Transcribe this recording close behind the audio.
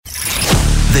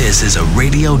This is a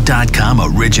Radio.com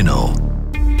original.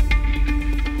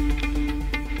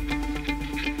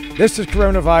 This is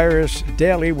Coronavirus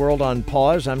Daily World on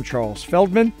Pause. I'm Charles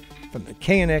Feldman from the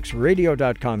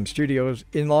KNXRadio.com studios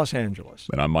in Los Angeles.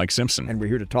 And I'm Mike Simpson. And we're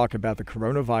here to talk about the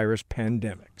coronavirus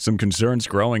pandemic. Some concerns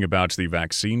growing about the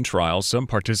vaccine trial. Some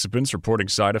participants reporting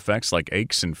side effects like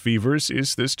aches and fevers.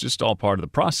 Is this just all part of the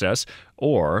process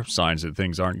or signs that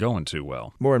things aren't going too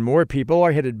well? More and more people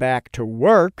are headed back to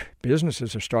work.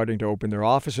 Businesses are starting to open their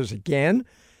offices again.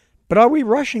 But are we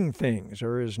rushing things,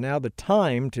 or is now the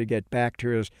time to get back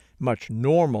to as much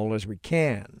normal as we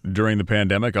can? During the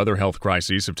pandemic, other health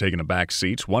crises have taken a back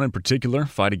seat. One in particular,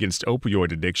 fight against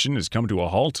opioid addiction, has come to a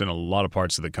halt in a lot of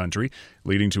parts of the country,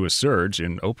 leading to a surge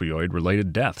in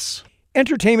opioid-related deaths.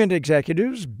 Entertainment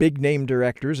executives, big-name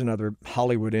directors, and other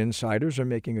Hollywood insiders are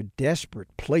making a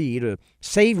desperate plea to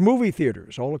save movie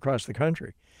theaters all across the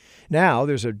country. Now,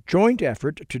 there's a joint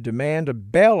effort to demand a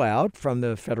bailout from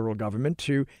the federal government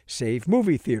to save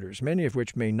movie theaters, many of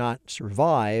which may not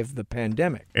survive the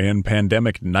pandemic. And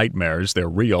pandemic nightmares, they're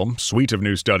real. Suite of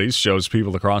new studies shows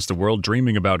people across the world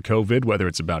dreaming about COVID, whether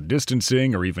it's about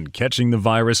distancing or even catching the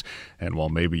virus. And while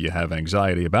maybe you have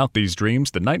anxiety about these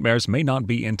dreams, the nightmares may not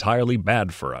be entirely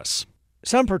bad for us.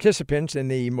 Some participants in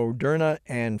the Moderna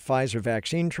and Pfizer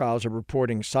vaccine trials are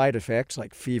reporting side effects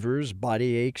like fevers,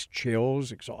 body aches,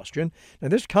 chills, exhaustion. Now,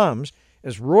 this comes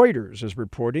as Reuters is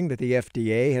reporting that the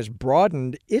FDA has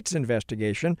broadened its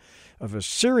investigation of a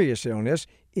serious illness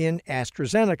in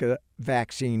AstraZeneca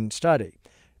vaccine study.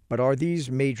 But are these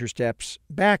major steps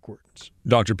backwards?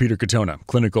 Dr. Peter Katona,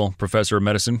 clinical professor of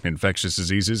medicine, infectious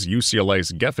diseases,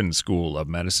 UCLA's Geffen School of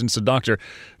Medicine. So, doctor,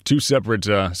 two separate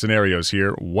scenarios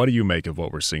here. What do you make of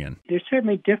what we're seeing? There's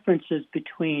certainly differences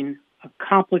between a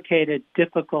complicated,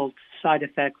 difficult side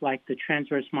effect like the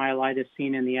transverse myelitis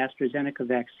seen in the AstraZeneca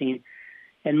vaccine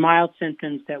and mild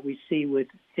symptoms that we see with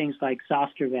things like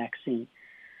zoster vaccine.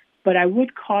 But I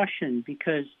would caution,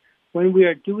 because when we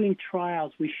are doing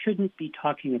trials, we shouldn't be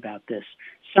talking about this.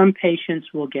 Some patients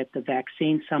will get the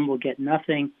vaccine, some will get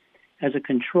nothing as a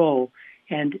control,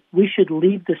 and we should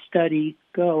leave the study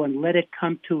go and let it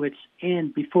come to its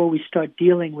end before we start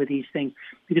dealing with these things,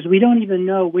 because we don't even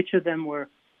know which of them were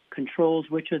controls,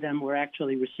 which of them were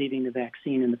actually receiving the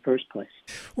vaccine in the first place.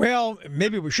 Well,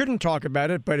 maybe we shouldn't talk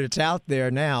about it, but it's out there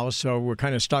now, so we're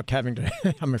kind of stuck having to,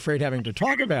 I'm afraid, having to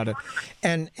talk about it.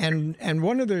 And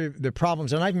one of the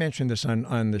problems, and I've mentioned this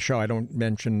on the show, I don't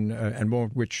mention and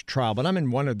won't which trial, but I'm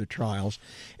in one of the trials,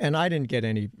 and I didn't get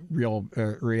any real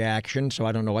reaction, so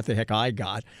I don't know what the heck I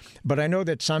got. But I know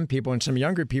that some people, and some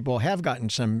younger people, have gotten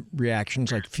some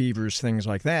reactions like fevers, things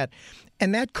like that.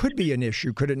 And that could be an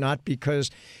issue, could it not? Because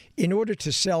in order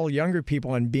to sell younger people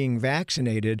on being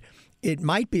vaccinated, it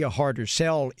might be a harder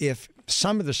sell if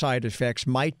some of the side effects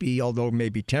might be, although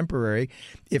maybe temporary,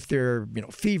 if they're,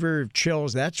 fever,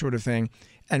 chills, that sort of thing.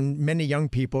 And many young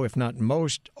people, if not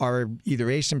most, are either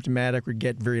asymptomatic or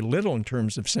get very little in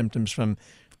terms of symptoms from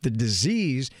the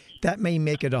disease. That may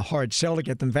make it a hard sell to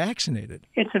get them vaccinated.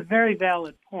 It's a very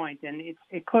valid point, and it's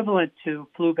equivalent to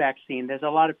flu vaccine. There's a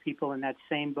lot of people in that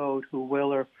same boat who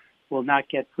will or will not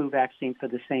get flu vaccine for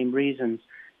the same reasons.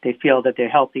 They feel that they're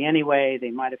healthy anyway.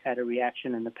 They might have had a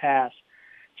reaction in the past.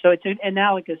 So it's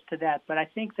analogous to that. But I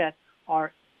think that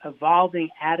our evolving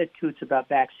attitudes about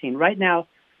vaccine, right now,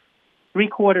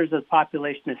 3/4 of the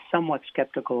population is somewhat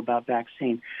skeptical about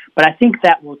vaccine. But I think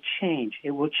that will change.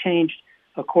 It will change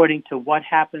according to what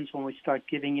happens when we start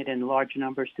giving it in large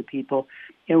numbers to people.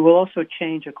 It will also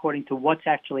change according to what's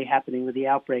actually happening with the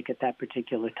outbreak at that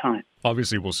particular time.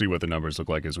 Obviously, we'll see what the numbers look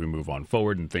like as we move on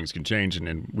forward, and things can change.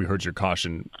 And we heard your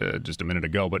caution just a minute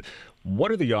ago. But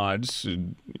what are the odds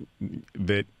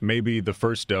that maybe the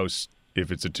first dose,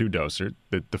 if it's a two-doser,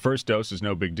 that the first dose is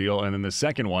no big deal, and then the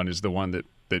second one is the one that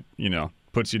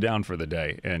puts you down for the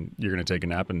day, and you're going to take a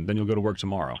nap, and then you'll go to work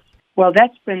tomorrow? Well,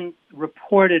 that's been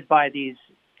reported by these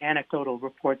anecdotal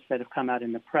reports that have come out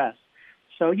in the press.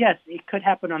 So, yes, it could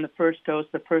happen on the first dose.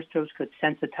 The first dose could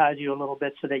sensitize you a little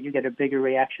bit so that you get a bigger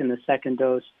reaction the second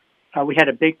dose. We had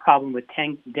a big problem with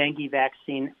dengue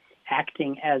vaccine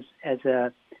acting as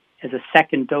a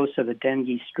second dose of a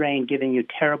dengue strain, giving you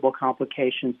terrible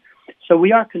complications. So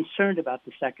we are concerned about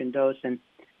the second dose, and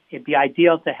it'd be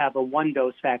ideal to have a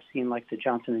one-dose vaccine like the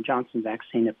Johnson & Johnson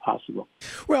vaccine if possible.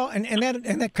 Well, and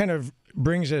that kind of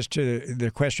brings us to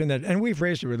the question that, and we've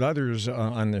raised it with others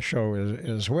on the show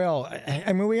as well.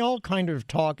 I mean, we all kind of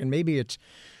talk, and maybe it's,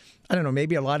 I don't know,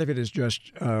 maybe a lot of it is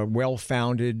just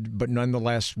well-founded, but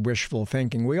nonetheless wishful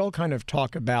thinking. We all kind of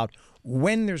talk about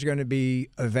when there's going to be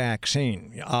a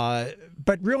vaccine.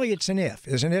 But really it's an if,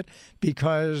 isn't it?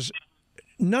 Because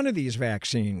none of these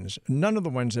vaccines, none of the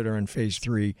ones that are in phase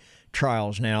 3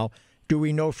 trials now, do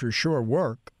we know for sure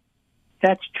work.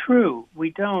 That's true.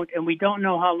 We don't, and we don't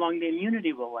know how long the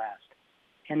immunity will last.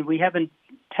 And we haven't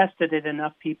tested it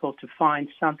enough people to find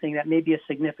something that may be a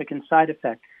significant side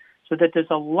effect, so that there's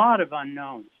a lot of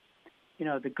unknowns.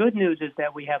 The good news is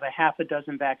that we have a half a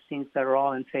dozen vaccines that are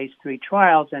all in phase 3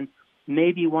 trials, and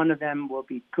maybe one of them will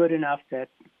be good enough that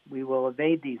we will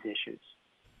evade these issues.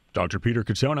 Dr. Peter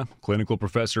Katona, clinical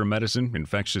professor of medicine,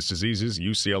 infectious diseases,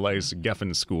 UCLA's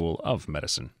Geffen School of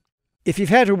Medicine. If you've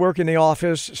had to work in the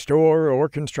office, store, or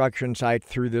construction site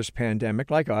through this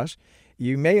pandemic, like us,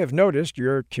 you may have noticed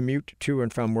your commute to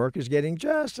and from work is getting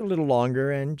just a little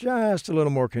longer and just a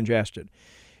little more congested.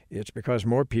 It's because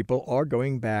more people are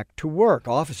going back to work.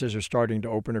 Offices are starting to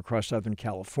open across Southern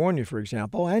California, for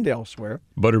example, and elsewhere.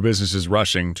 But are businesses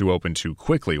rushing to open too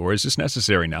quickly, or is this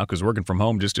necessary now because working from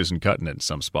home just isn't cutting it in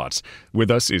some spots? With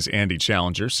us is Andy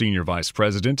Challenger, Senior Vice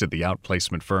President at the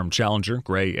outplacement firm Challenger,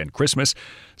 Gray & Christmas.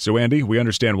 So, Andy, we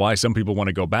understand why some people want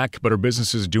to go back, but are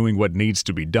businesses doing what needs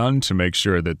to be done to make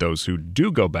sure that those who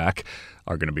do go back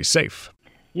are going to be safe?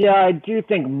 Yeah, I do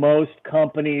think most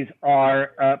companies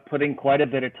are putting quite a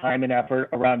bit of time and effort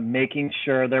around making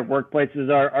sure their workplaces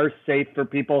are safe for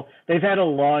people. They've had a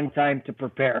long time to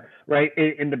prepare, right?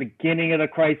 In the beginning of the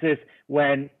crisis,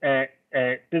 when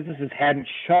businesses hadn't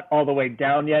shut all the way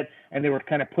down yet, and they were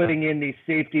kind of putting in these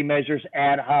safety measures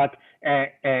ad hoc,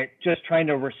 just trying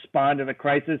to respond to the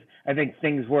crisis. I think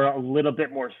things were a little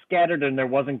bit more scattered and there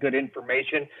wasn't good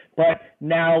information. But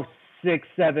now,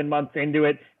 6-7 months into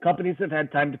it, companies have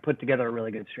had time to put together a really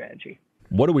good strategy.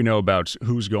 What do we know about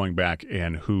who's going back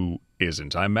and who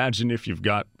isn't? I imagine if you've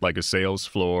got like a sales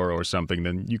floor or something,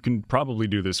 then you can probably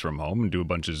do this from home and do a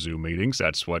bunch of Zoom meetings.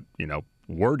 That's what,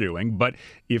 we're doing. But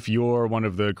if you're one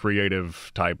of the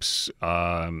creative types,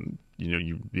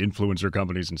 you influencer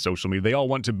companies and social media, they all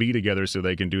want to be together so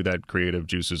they can do that creative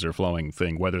juices are flowing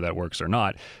thing, whether that works or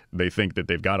not. They think that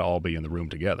they've got to all be in the room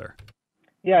together.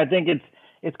 Yeah, I think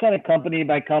it's kind of company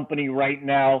by company right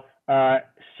now.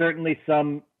 Certainly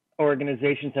some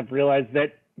organizations have realized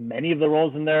that many of the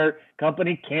roles in their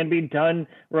company can be done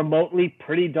remotely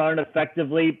pretty darn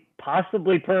effectively,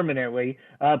 possibly permanently,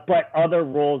 but other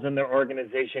roles in their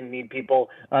organization need people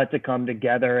to come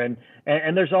together.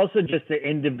 And there's also just the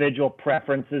individual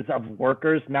preferences of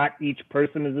workers. Not each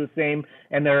person is the same,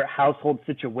 and their household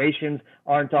situations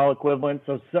aren't all equivalent.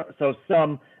 So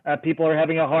some people are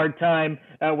having a hard time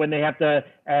when they have to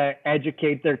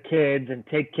educate their kids and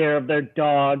take care of their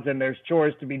dogs, and there's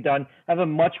chores to be done, have a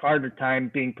much harder time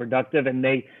being productive, and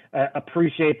they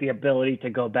appreciate the ability to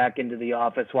go back into the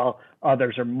office while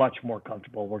others are much more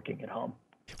comfortable working at home.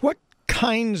 What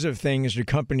kinds of things do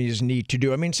companies need to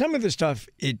do? I mean, some of the stuff,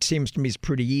 it seems to me, is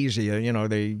pretty easy.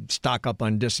 They stock up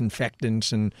on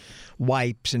disinfectants and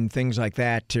wipes and things like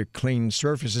that to clean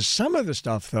surfaces. Some of the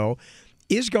stuff, though,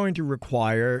 is going to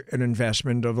require an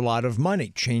investment of a lot of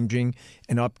money, changing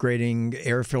and upgrading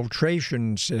air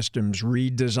filtration systems,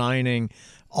 redesigning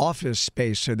office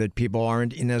space so that people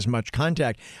aren't in as much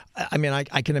contact. I mean,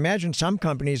 I can imagine some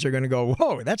companies are going to go,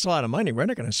 whoa, that's a lot of money. We're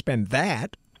not going to spend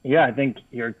that. Yeah, I think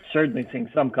you're certainly seeing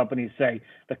some companies say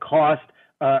the cost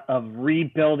of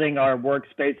rebuilding our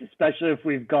workspace, especially if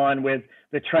we've gone with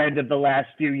the trend of the last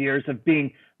few years of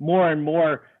being more and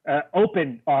more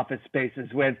open office spaces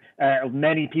with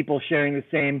many people sharing the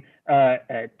same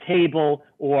table,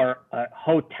 or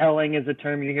hoteling is a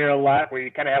term you hear a lot, where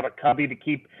you kind of have a cubby to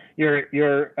keep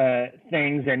your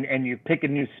things and you pick a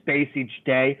new space each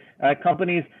day.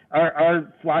 Companies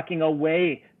are flocking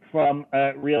away from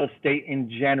real estate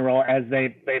in general, as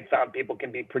they've found people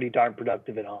can be pretty darn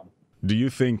productive at home. Do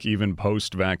you think even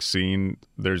post-vaccine,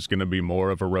 there's going to be more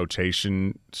of a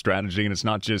rotation strategy? And it's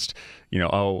not just,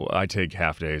 I take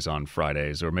half days on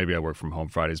Fridays, or maybe I work from home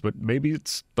Fridays, but maybe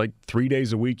it's like 3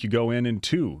 days a week you go in and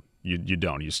 2 you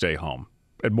don't. You stay home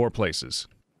at more places.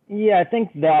 Yeah, I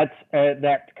think that's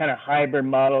that kind of hybrid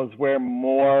model is where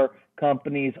more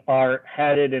companies are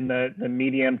headed in the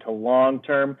medium to long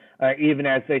term, even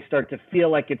as they start to feel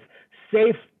like it's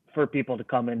safe for people to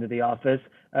come into the office.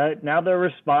 Now they're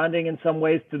responding in some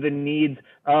ways to the needs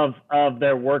of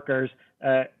their workers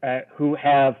who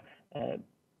have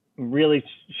really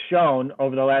shown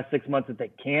over the last 6 months that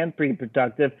they can be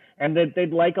productive, and that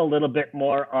they'd like a little bit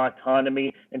more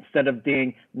autonomy instead of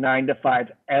being 9 to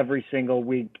 5 every single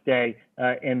weekday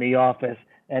in the office,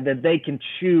 and that they can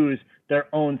choose their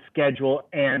own schedule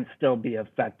and still be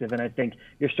effective. And I think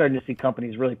you're starting to see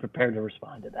companies really prepared to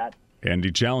respond to that.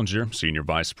 Andy Challenger, Senior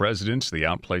Vice President, the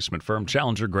outplacement firm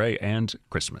Challenger, Gray &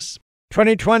 Christmas.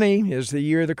 2020 is the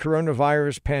year the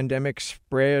coronavirus pandemic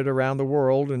spread around the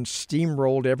world and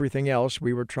steamrolled everything else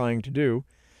we were trying to do.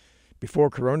 Before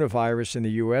coronavirus in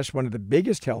the U.S., one of the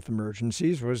biggest health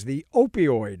emergencies was the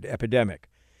opioid epidemic.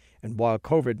 And while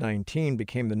COVID-19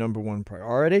 became the number one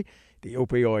priority, the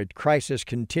opioid crisis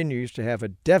continues to have a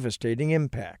devastating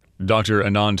impact. Dr.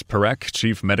 Anand Parekh,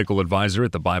 Chief Medical Advisor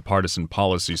at the Bipartisan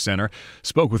Policy Center,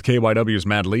 spoke with KYW's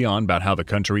Matt Leon about how the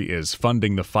country is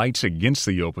funding the fight against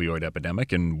the opioid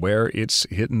epidemic and where it's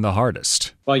hitting the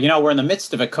hardest. Well, we're in the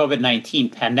midst of a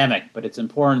COVID-19 pandemic, but it's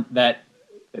important that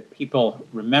people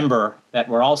remember that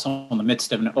we're also in the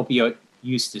midst of an opioid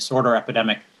use disorder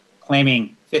epidemic,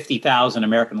 claiming 50,000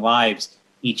 American lives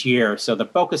each year. So the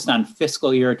focused on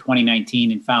fiscal year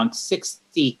 2019 and found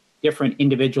 60 different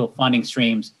individual funding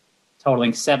streams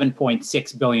totaling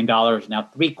 $7.6 billion. Now,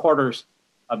 3/4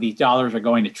 of these dollars are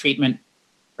going to treatment,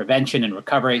 prevention, and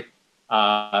recovery.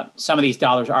 Some of these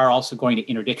dollars are also going to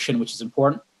interdiction, which is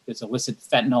important because illicit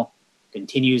fentanyl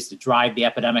continues to drive the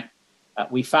epidemic.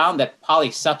 We found that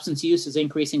polysubstance use is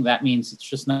increasing. That means it's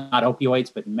just not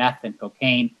opioids, but meth and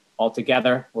cocaine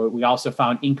altogether. We also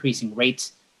found increasing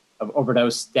rates of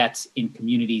overdose deaths in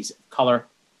communities of color.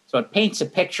 So it paints a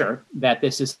picture that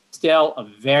this is still a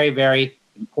very, very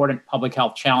important public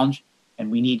health challenge,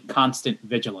 and we need constant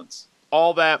vigilance.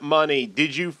 All that money,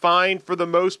 did you find for the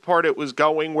most part it was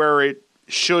going where it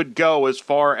should go as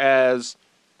far as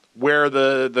where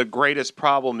the greatest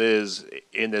problem is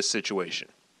in this situation?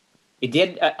 It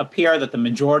did appear that the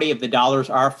majority of the dollars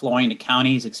are flowing to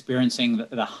counties experiencing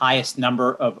the highest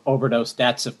number of overdose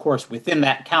deaths. Of course, within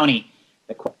that county,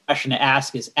 the question to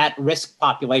ask is at-risk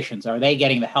populations, are they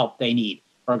getting the help they need?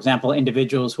 For example,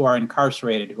 individuals who are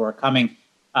incarcerated, who are coming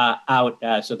out,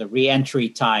 so the reentry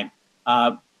time,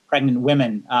 pregnant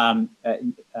women,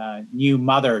 new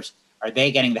mothers, are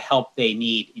they getting the help they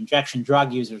need? Injection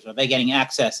drug users, are they getting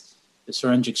access to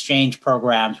syringe exchange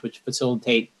programs which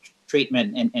facilitate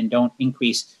treatment and don't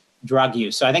increase drug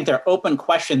use? So I think there are open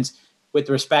questions with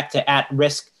respect to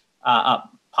at-risk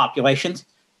populations.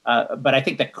 But I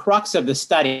think the crux of the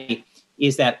study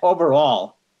is that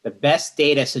overall, the best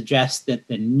data suggests that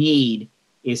the need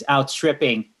is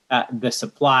outstripping the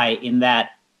supply, in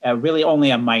that really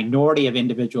only a minority of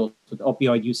individuals with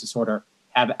opioid use disorder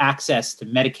have access to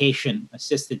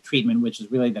medication-assisted treatment, which is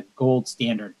really the gold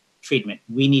standard treatment.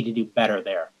 We need to do better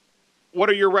there. What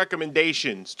are your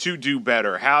recommendations to do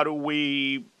better? How do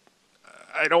we,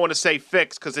 I don't want to say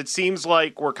fix, because it seems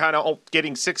like we're kind of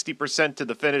getting 60% to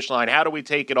the finish line. How do we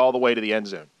take it all the way to the end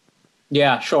zone?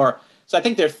 Yeah, sure. So I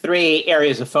think there are 3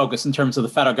 areas of focus in terms of the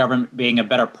federal government being a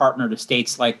better partner to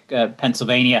states like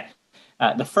Pennsylvania.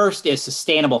 The first is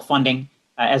sustainable funding.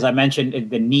 As I mentioned,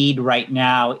 the need right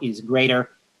now is greater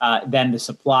than the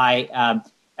supply.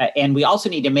 And we also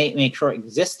need to make sure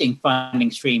existing funding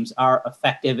streams are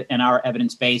effective and are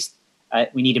evidence-based.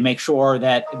 We need to make sure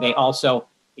that they also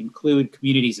include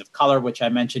communities of color, which I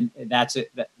mentioned.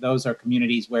 Those are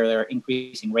communities where there are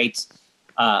increasing rates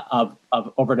of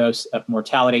overdose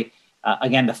mortality.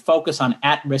 Again, the focus on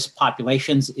at-risk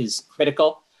populations is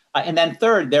critical. And then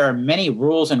third, there are many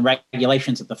rules and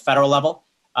regulations at the federal level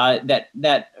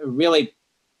that really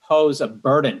pose a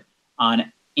burden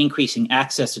on increasing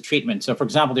access to treatment. So, for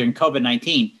example, during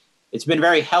COVID-19, it's been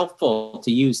very helpful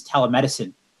to use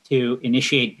telemedicine to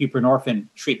initiate buprenorphine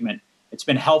treatment. It's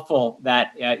been helpful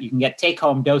that you can get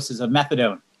take-home doses of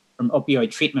methadone from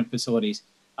opioid treatment facilities.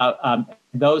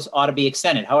 Those ought to be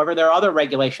extended. However, there are other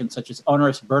regulations, such as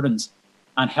onerous burdens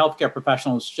on healthcare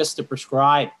professionals just to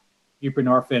prescribe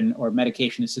buprenorphine or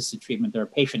medication-assisted treatment. There are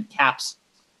patient caps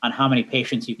on how many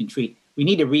patients you can treat. We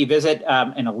need to revisit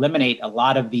and eliminate a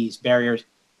lot of these barriers.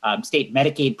 State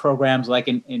Medicaid programs, like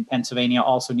in Pennsylvania,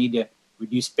 also need to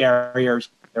reduce barriers.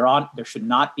 There should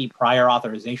not be prior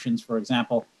authorizations, for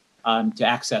example, to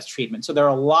access treatment. So there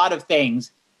are a lot of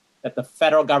things that the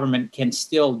federal government can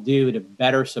still do to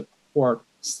better support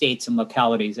states and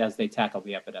localities as they tackle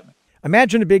the epidemic.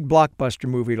 Imagine a big blockbuster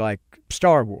movie like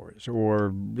Star Wars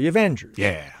or The Avengers.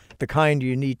 Yeah. The kind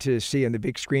you need to see on the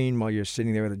big screen while you're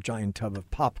sitting there with a giant tub of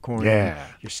popcorn. Yeah.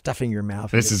 You're stuffing your mouth.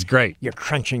 This is great. You're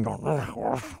crunching, going,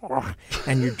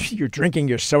 and you're drinking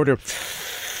your soda.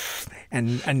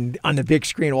 And on the big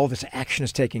screen, all this action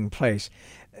is taking place.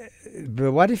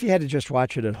 But what if you had to just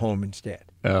watch it at home instead?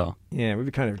 Oh. Yeah, it would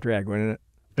be kind of a drag, wouldn't it?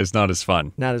 It's not as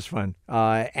fun. Not as fun.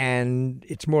 And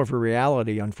it's more of a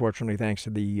reality, unfortunately, thanks to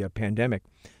the pandemic.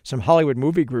 Some Hollywood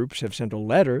movie groups have sent a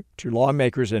letter to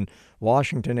lawmakers in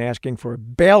Washington asking for a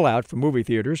bailout for movie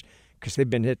theaters because they've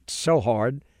been hit so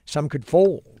hard, some could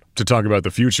fold. To talk about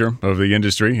the future of the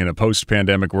industry in a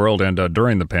post-pandemic world and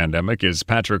during the pandemic is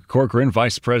Patrick Corcoran,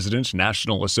 Vice President,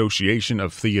 National Association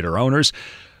of Theater Owners.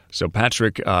 So,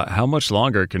 Patrick, how much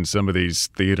longer can some of these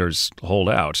theaters hold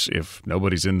out if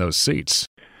nobody's in those seats?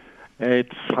 It's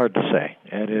hard to say,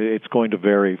 and it's going to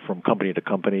vary from company to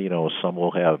company. Some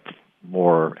will have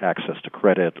more access to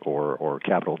credit or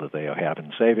capital that they have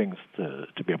in savings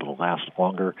to be able to last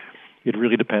longer. It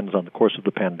really depends on the course of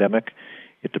the pandemic.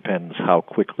 It depends how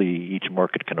quickly each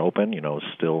market can open.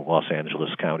 Still Los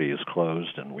Angeles County is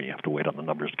closed, and we have to wait on the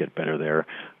numbers to get better there.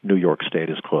 New York State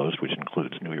is closed, which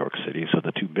includes New York City. So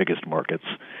the two biggest markets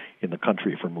in the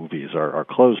country for movies are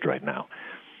closed right now.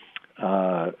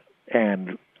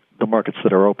 And the markets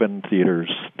that are open,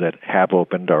 theaters that have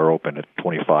opened, are open at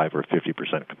 25 or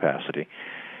 50% capacity.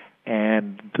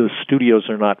 And the studios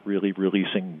are not really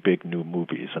releasing big new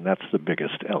movies, and that's the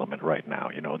biggest element right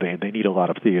now. They need a lot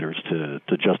of theaters to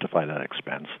justify that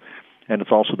expense, and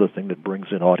it's also the thing that brings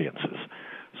in audiences.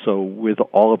 So with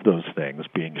all of those things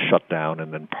being shut down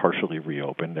and then partially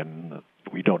reopened, and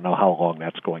we don't know how long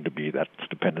that's going to be, that's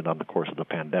dependent on the course of the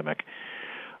pandemic,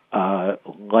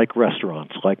 like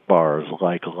restaurants, like bars,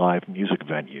 like live music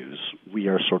venues, we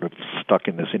are sort of stuck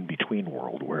in this in-between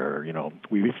world where,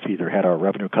 we've either had our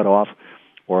revenue cut off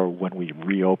or when we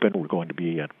reopen, we're going to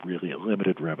be at really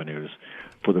limited revenues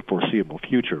for the foreseeable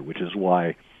future, which is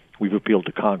why we've appealed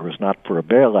to Congress not for a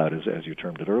bailout, as you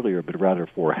termed it earlier, but rather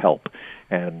for help,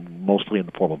 and mostly in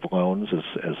the form of loans,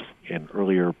 as in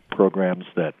earlier programs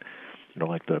that,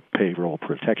 like the Payroll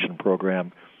Protection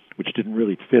Program, which didn't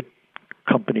really fit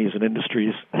companies and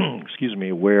industries,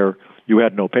 where you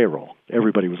had no payroll.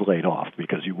 Everybody was laid off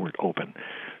because you weren't open.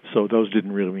 So those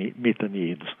didn't really meet the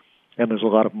needs. And there's a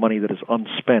lot of money that is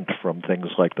unspent from things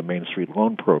like the Main Street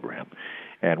Loan Program.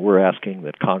 And we're asking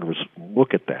that Congress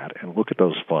look at that and look at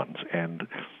those funds and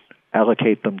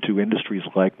allocate them to industries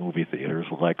like movie theaters,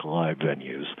 like live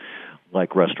venues,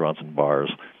 like restaurants and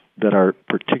bars, that are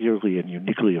particularly and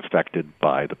uniquely affected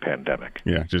by the pandemic.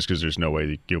 Yeah, just because there's no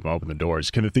way you can open the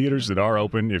doors. Can the theaters that are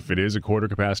open, if it is a quarter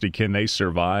capacity, can they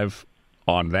survive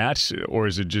on that? Or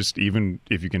is it just even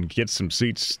if you can get some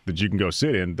seats that you can go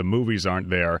sit in, the movies aren't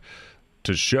there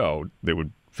to show that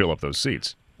would fill up those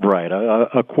seats? Right.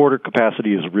 A quarter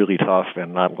capacity is really tough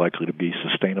and not likely to be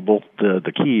sustainable.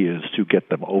 The key is to get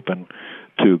them open,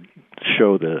 to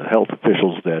show the health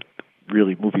officials that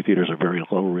really movie theaters are very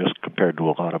low risk compared to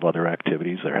a lot of other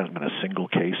activities. There hasn't been a single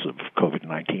case of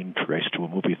COVID-19 traced to a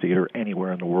movie theater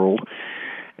anywhere in the world.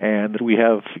 And that we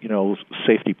have,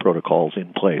 safety protocols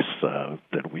in place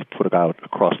that we've put out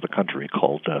across the country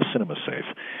called Cinema Safe,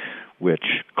 which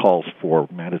calls for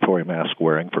mandatory mask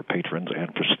wearing for patrons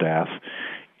and for staff,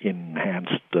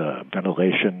 enhanced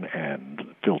ventilation and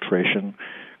filtration,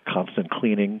 constant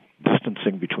cleaning,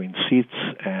 distancing between seats,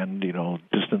 and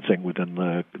distancing within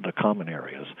the common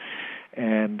areas.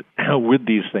 And with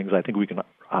these things, I think we can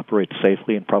operate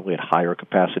safely and probably at higher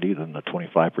capacity than the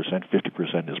 25%.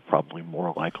 50% is probably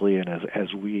more likely. And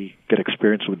as we get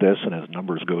experience with this and as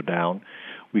numbers go down,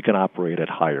 we can operate at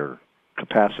higher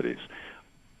capacities.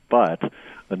 But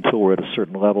until we're at a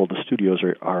certain level, the studios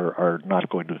are not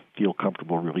going to feel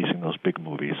comfortable releasing those big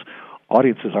movies.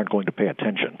 Audiences aren't going to pay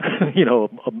attention.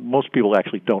 Most people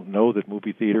actually don't know that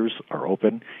movie theaters are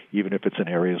open, even if it's in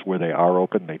areas where they are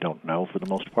open. They don't know for the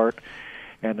most part.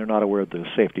 And they're not aware of the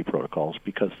safety protocols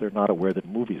because they're not aware that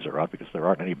movies are out because there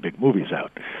aren't any big movies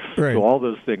out. Right. So all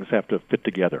those things have to fit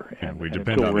together. And we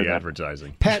depend on the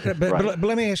advertising. Pat, but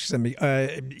let me ask you something.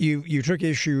 You took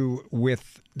issue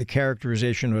with the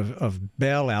characterization of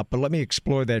bailout, but let me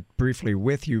explore that briefly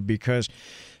with you because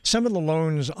some of the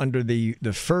loans under the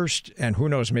first and who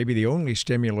knows, maybe the only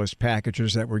stimulus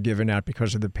packages that were given out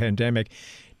because of the pandemic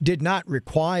did not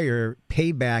require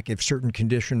payback if certain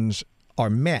conditions are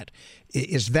met.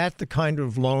 Is that the kind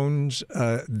of loans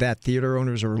that theater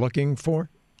owners are looking for?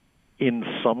 In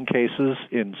some cases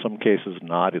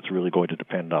not. It's really going to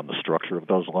depend on the structure of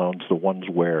those loans. The ones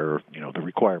where, the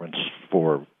requirements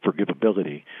for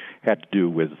forgivability had to do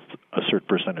with a certain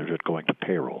percentage of it going to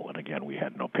payroll. And again, we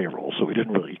had no payroll, so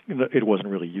it wasn't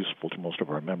really useful to most of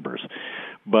our members.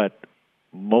 But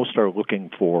most are looking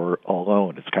for a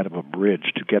loan. It's kind of a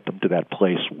bridge to get them to that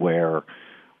place where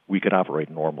we could operate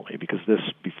normally, because this,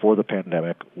 before the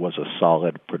pandemic, was a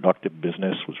solid, productive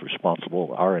business, was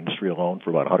responsible, our industry alone, for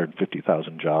about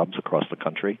 150,000 jobs across the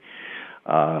country.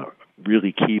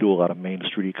 Really key to a lot of Main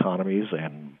Street economies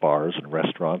and bars and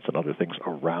restaurants and other things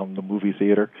around the movie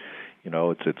theater.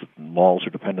 It's malls are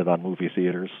dependent on movie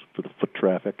theaters for the foot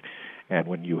traffic. And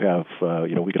when you have,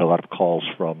 we get a lot of calls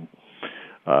from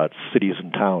cities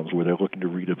and towns where they're looking to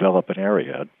redevelop an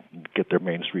area, get their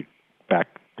Main Street back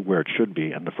where it should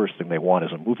be, and the first thing they want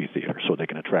is a movie theater so they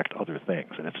can attract other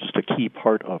things. And it's just a key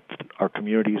part of our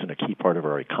communities and a key part of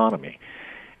our economy.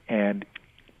 And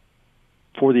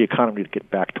for the economy to get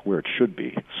back to where it should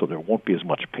be, so there won't be as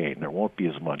much pain, there won't be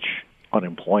as much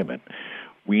unemployment,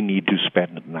 we need to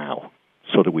spend now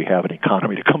so that we have an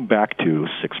economy to come back to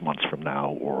 6 months from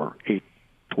now or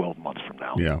 12 months from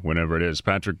now. Yeah, whenever it is.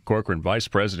 Patrick Corcoran, Vice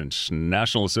President,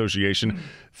 National Association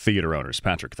Theater Owners.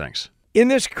 Patrick, thanks. In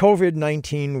this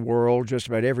COVID-19 world, just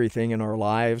about everything in our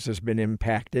lives has been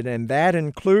impacted, and that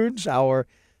includes our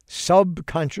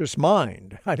subconscious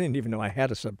mind. I didn't even know I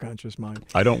had a subconscious mind.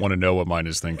 I don't want to know what mine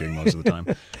is thinking most of the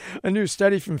time. A new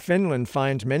study from Finland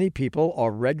finds many people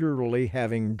are regularly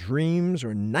having dreams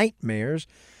or nightmares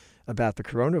about the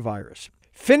coronavirus.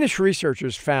 Finnish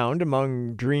researchers found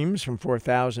among dreams from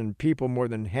 4,000 people, more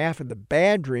than half of the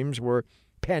bad dreams were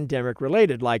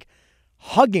pandemic-related, like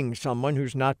hugging someone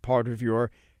who's not part of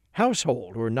your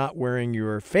household or not wearing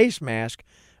your face mask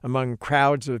among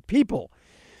crowds of people.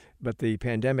 But the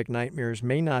pandemic nightmares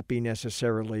may not be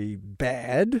necessarily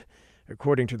bad.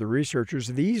 According to the researchers,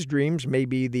 these dreams may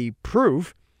be the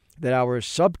proof that our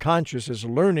subconscious is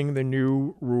learning the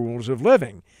new rules of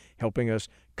living, helping us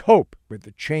cope with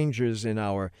the changes in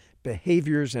our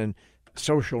behaviors and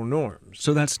social norms.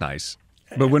 So that's nice.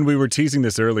 But when we were teasing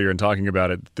this earlier and talking about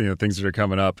it, things that are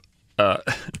coming up,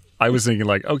 I was thinking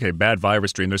like, okay, bad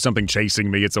virus dream. There's something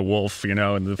chasing me. It's a wolf, in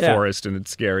the forest, and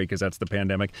it's scary because that's the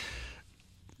pandemic.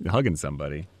 Hugging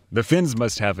somebody. The Finns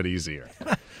must have it easier.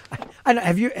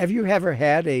 Have you ever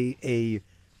had a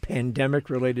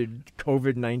pandemic-related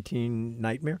COVID-19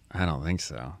 nightmare? I don't think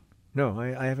so. No,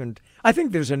 I haven't. I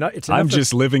think there's enough. I'm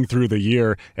just living through the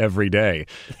year every day.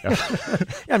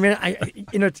 I mean,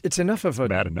 it's enough of a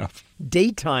bad enough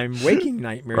daytime waking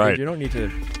nightmare. Right. You don't need to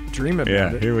dream about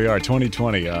it. Yeah, here we are,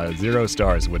 2020. 0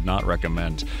 stars. Would not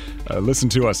recommend. Listen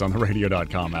to us on the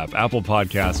radio.com app, Apple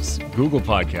Podcasts, Google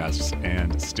Podcasts,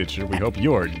 and Stitcher. We hope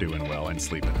you're doing well and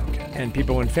sleeping okay. And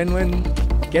people in Finland,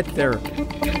 get therapy.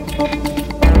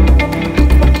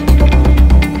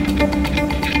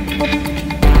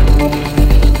 Thank you.